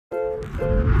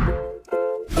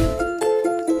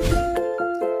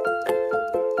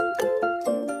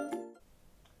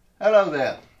Hello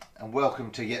there and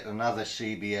welcome to yet another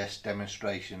CBS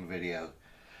demonstration video.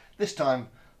 This time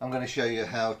I'm going to show you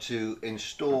how to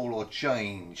install or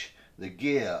change the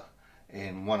gear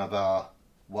in one of our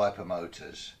wiper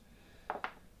motors.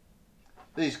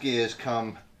 These gears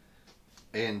come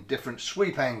in different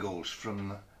sweep angles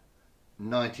from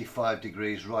 95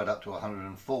 degrees right up to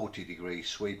 140 degrees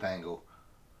sweep angle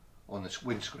on the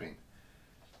windscreen,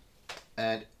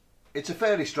 and it's a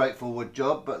fairly straightforward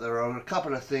job, but there are a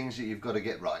couple of things that you've got to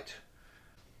get right.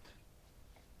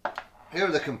 Here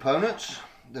are the components: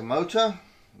 the motor,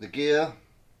 the gear,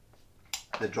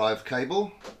 the drive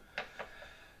cable.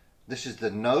 This is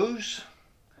the nose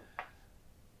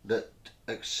that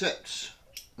accepts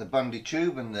the Bundy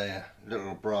tube and the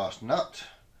little brass nut.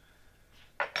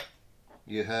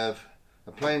 You have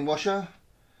a plain washer,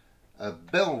 a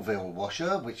Belleville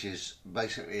washer, which is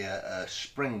basically a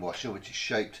spring washer which is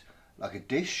shaped like a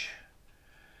dish,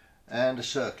 and a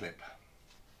circlip.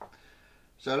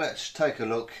 So let's take a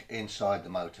look inside the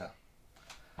motor.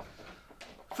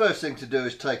 First thing to do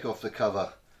is take off the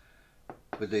cover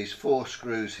with these 4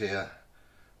 screws here.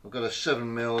 I've got a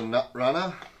 7mm nut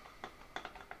runner.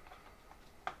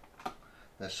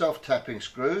 They're self-tapping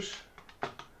screws.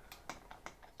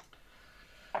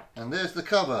 And there's the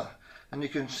cover, and you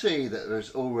can see that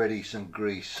there's already some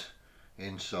grease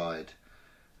inside.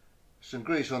 Some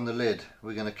grease on the lid.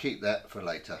 We're going to keep that for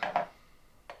later.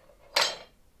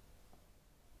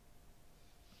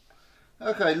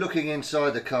 Okay, looking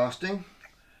inside the casting,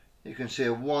 you can see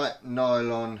a white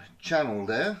nylon channel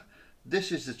there.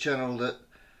 This is the channel that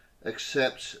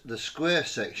accepts the square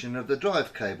section of the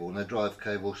drive cable, and the drive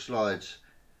cable slides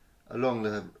along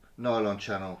the nylon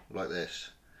channel like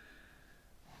this.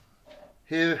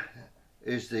 Here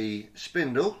is the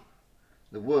spindle,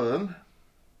 the worm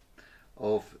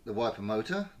of the wiper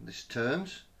motor. This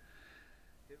turns,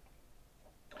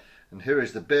 and here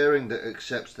is the bearing that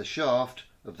accepts the shaft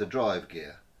of the drive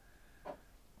gear.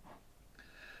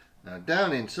 Now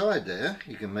down inside there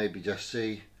you can maybe just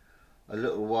see a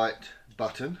little white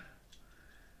button.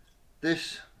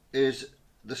 This is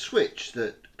the switch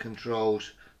that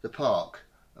controls the park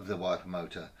of the wiper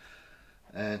motor,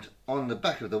 and on the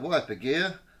back of the wiper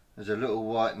gear there's a little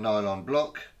white nylon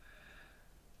block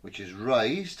which is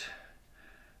raised,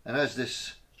 and as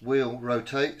this wheel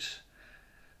rotates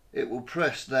it will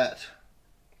press that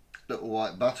little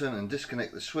white button and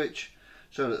disconnect the switch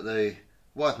so that the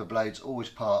wiper blades always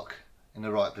park in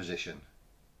the right position.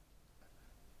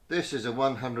 This is a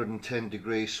 110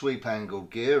 degree sweep angle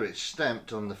gear. It's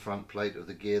stamped on the front plate of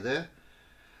the gear there,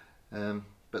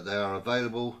 but they are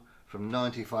available from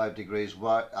 95 degrees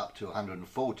right up to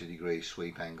 140 degrees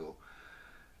sweep angle.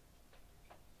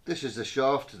 This is the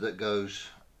shaft that goes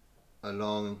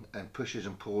along and pushes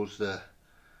and pulls the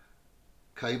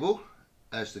cable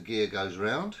as the gear goes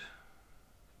round,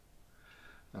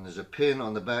 and there's a pin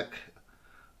on the back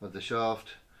of the shaft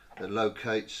that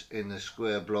locates in the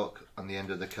square block on the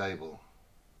end of the cable.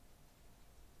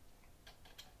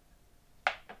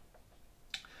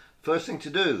 First thing to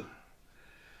do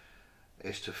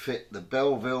is to fit the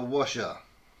Belleville washer.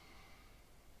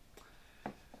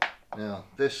 Now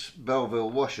this Belleville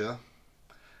washer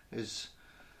is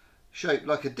shaped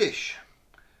like a dish.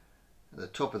 The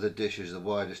top of the dish is the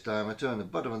widest diameter and the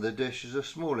bottom of the dish is the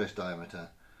smallest diameter,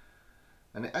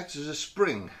 and it acts as a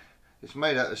spring. It's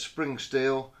made out of spring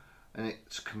steel and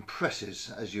it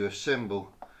compresses as you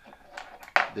assemble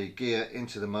the gear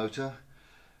into the motor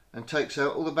and takes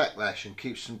out all the backlash and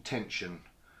keeps some tension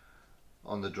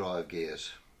on the drive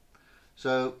gears.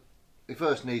 So we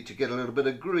first need to get a little bit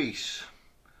of grease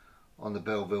on the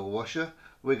Belleville washer.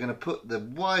 We're going to put the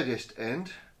widest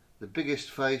end, the biggest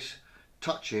face,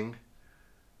 touching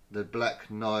the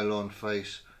black nylon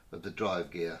face of the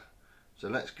drive gear. So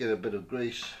let's get a bit of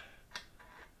grease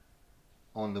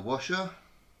on the washer,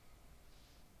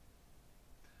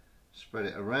 spread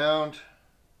it around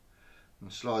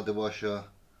and slide the washer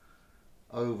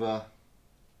over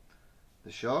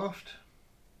the shaft.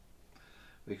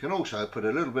 We can also put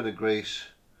a little bit of grease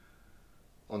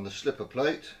on the slipper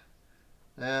plate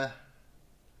there,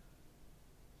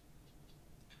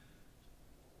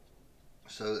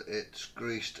 so that it's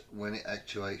greased when it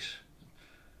actuates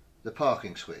the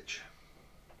parking switch.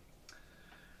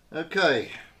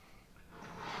 Okay,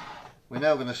 we're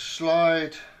now going to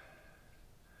slide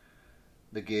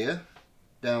the gear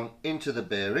down into the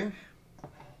bearing. A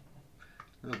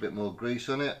little bit more grease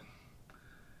on it.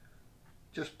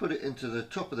 Just put it into the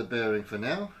top of the bearing for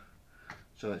now,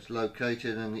 so it's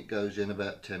located and it goes in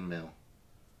about 10 mil.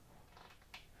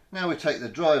 Now we take the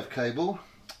drive cable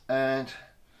and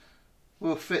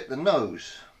we'll fit the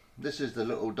nose. This is the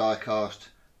little die cast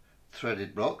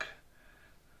threaded block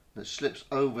that slips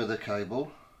over the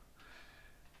cable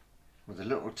with a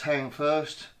little tang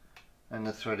first and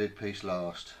the threaded piece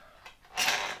last.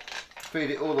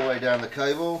 Feed it all the way down the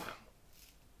cable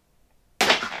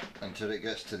until it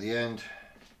gets to the end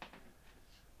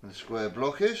where the square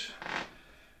block is.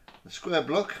 The square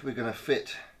block we're going to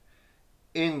fit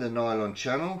in the nylon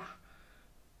channel,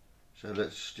 so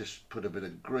let's just put a bit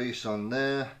of grease on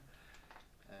there,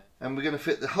 and we're going to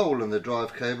fit the hole in the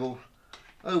drive cable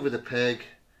over the peg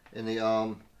in the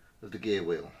arm of the gear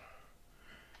wheel.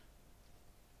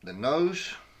 The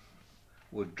nose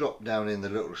will drop down in the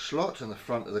little slot in the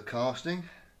front of the casting,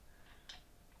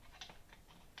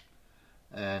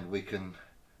 and we can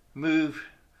move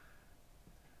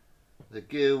the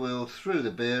gear wheel through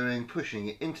the bearing, pushing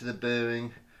it into the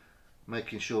bearing,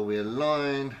 making sure we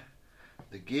align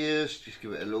the gears. Just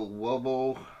give it a little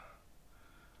wobble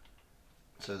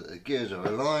so that the gears are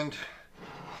aligned,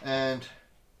 and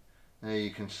there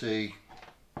you can see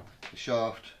the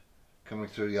shaft coming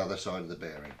through the other side of the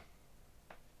bearing.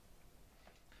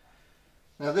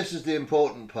 Now this is the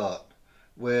important part,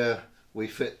 where we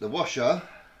fit the washer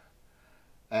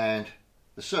and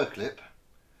the circlip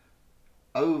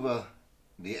over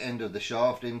the end of the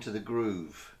shaft into the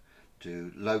groove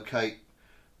to locate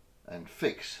and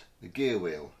fix the gear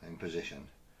wheel in position.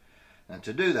 And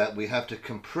to do that we have to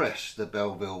compress the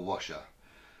Belleville washer.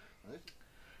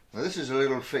 Now this is a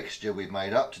little fixture we've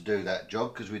made up to do that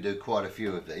job, because we do quite a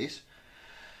few of these.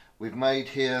 We've made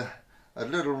here a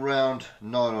little round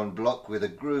nylon block with a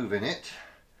groove in it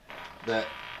that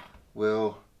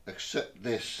will accept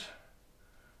this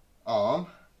arm,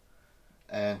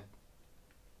 and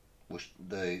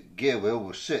the gear wheel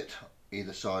will sit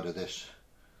either side of this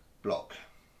block.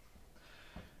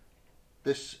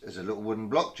 This is a little wooden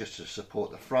block just to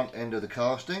support the front end of the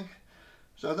casting,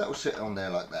 so that will sit on there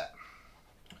like that.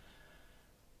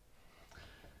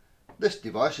 This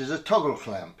device is a toggle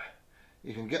clamp.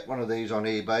 You can get one of these on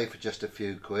eBay for just a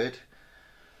few quid,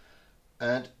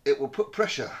 and it will put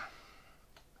pressure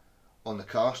on the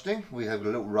casting. We have a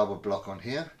little rubber block on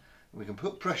here. We can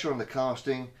put pressure on the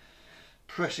casting,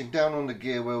 pressing down on the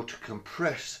gear wheel to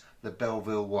compress the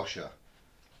Belleville washer.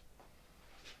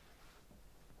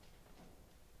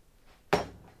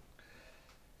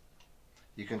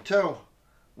 You can tell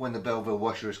when the Belleville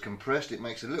washer is compressed. It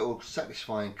makes a little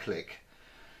satisfying click.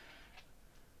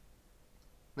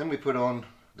 Then we put on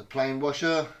the plain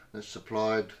washer that's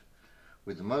supplied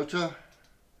with the motor.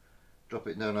 Drop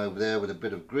it down over there with a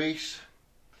bit of grease.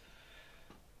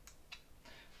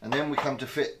 And then we come to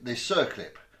fit this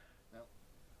circlip.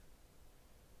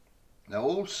 Now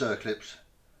all circlips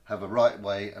have a right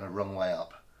way and a wrong way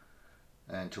up.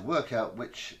 And to work out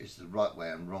which is the right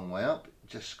way and wrong way up,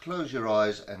 just close your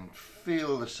eyes and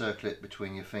feel the circlip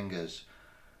between your fingers,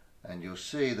 and you'll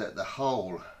see that the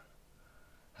hole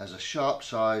has a sharp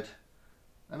side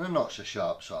and a not so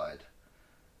sharp side.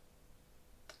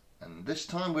 And this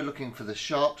time we're looking for the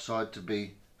sharp side to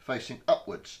be facing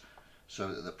upwards, so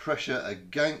that the pressure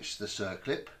against the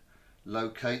circlip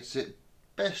locates it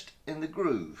best in the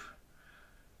groove.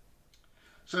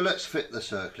 So let's fit the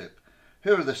circlip.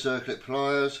 Here are the circlip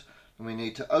pliers, and we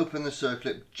need to open the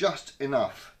circlip just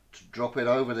enough to drop it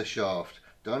over the shaft.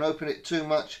 Don't open it too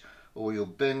much or you'll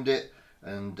bend it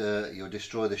and you'll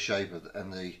destroy the shape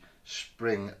and the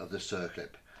spring of the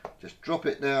circlip. Just drop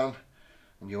it down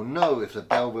and you'll know if the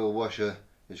Belleville washer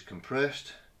is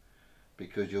compressed,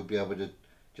 because you'll be able to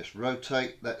just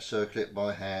rotate that circlip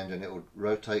by hand and it will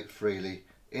rotate freely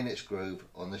in its groove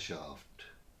on the shaft.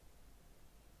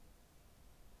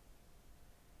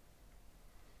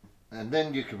 And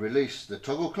then you can release the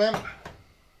toggle clamp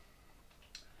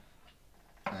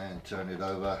and turn it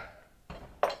over.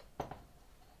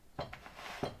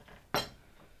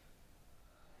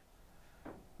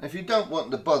 If you don't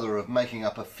want the bother of making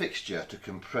up a fixture to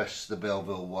compress the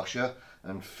Belleville washer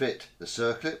and fit the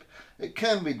circlip, it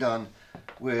can be done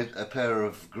with a pair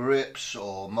of grips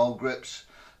or mole grips.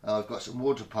 I've got some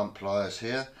water pump pliers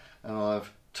here, and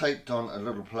I've taped on a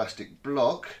little plastic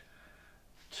block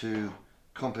to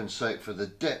compensate for the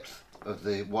depth of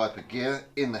the wiper gear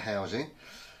in the housing,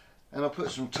 and I'll put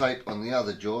some tape on the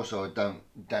other jaw so I don't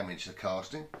damage the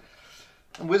casting.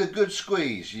 And with a good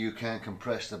squeeze you can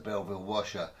compress the Belleville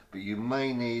washer, but you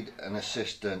may need an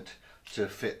assistant to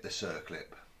fit the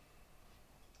circlip.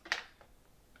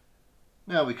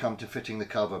 Now we come to fitting the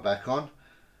cover back on,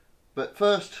 but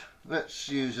first let's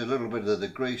use a little bit of the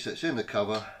grease that's in the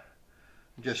cover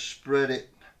and just spread it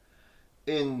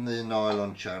in the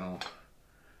nylon channel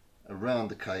around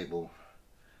the cable.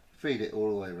 Feed it all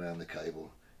the way around the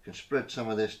cable. You can spread some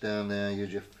of this down there,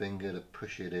 use your finger to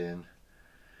push it in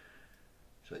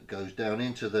so it goes down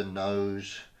into the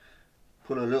nose.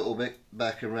 Put a little bit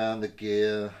back around the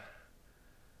gear.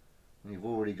 You've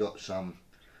already got some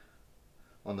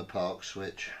on the park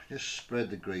switch. Just spread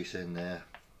the grease in there,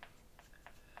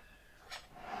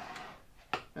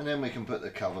 and then we can put the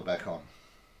cover back on.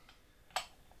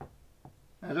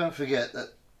 Now don't forget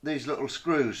that these little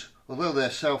screws, although they're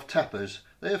self-tappers,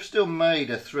 they have still made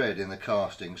a thread in the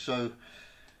casting, so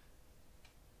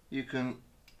you can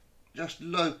just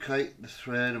locate the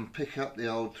thread and pick up the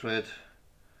old thread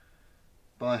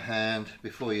by hand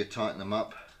before you tighten them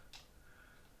up.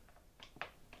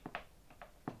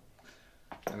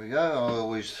 There we go. I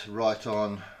always write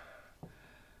on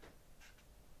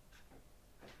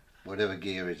whatever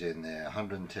gear is in there,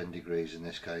 110 degrees in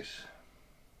this case.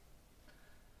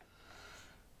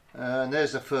 And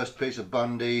there's the first piece of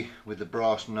Bundy with the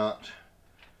brass nut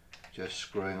just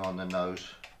screwing on the nose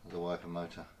of the wiper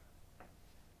motor.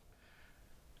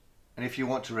 And if you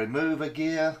want to remove a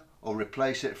gear or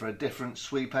replace it for a different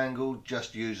sweep angle,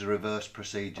 just use the reverse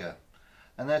procedure.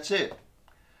 And that's it.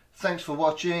 Thanks for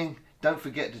watching. Don't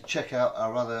forget to check out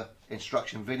our other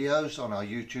instruction videos on our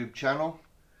YouTube channel.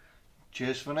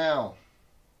 Cheers for now.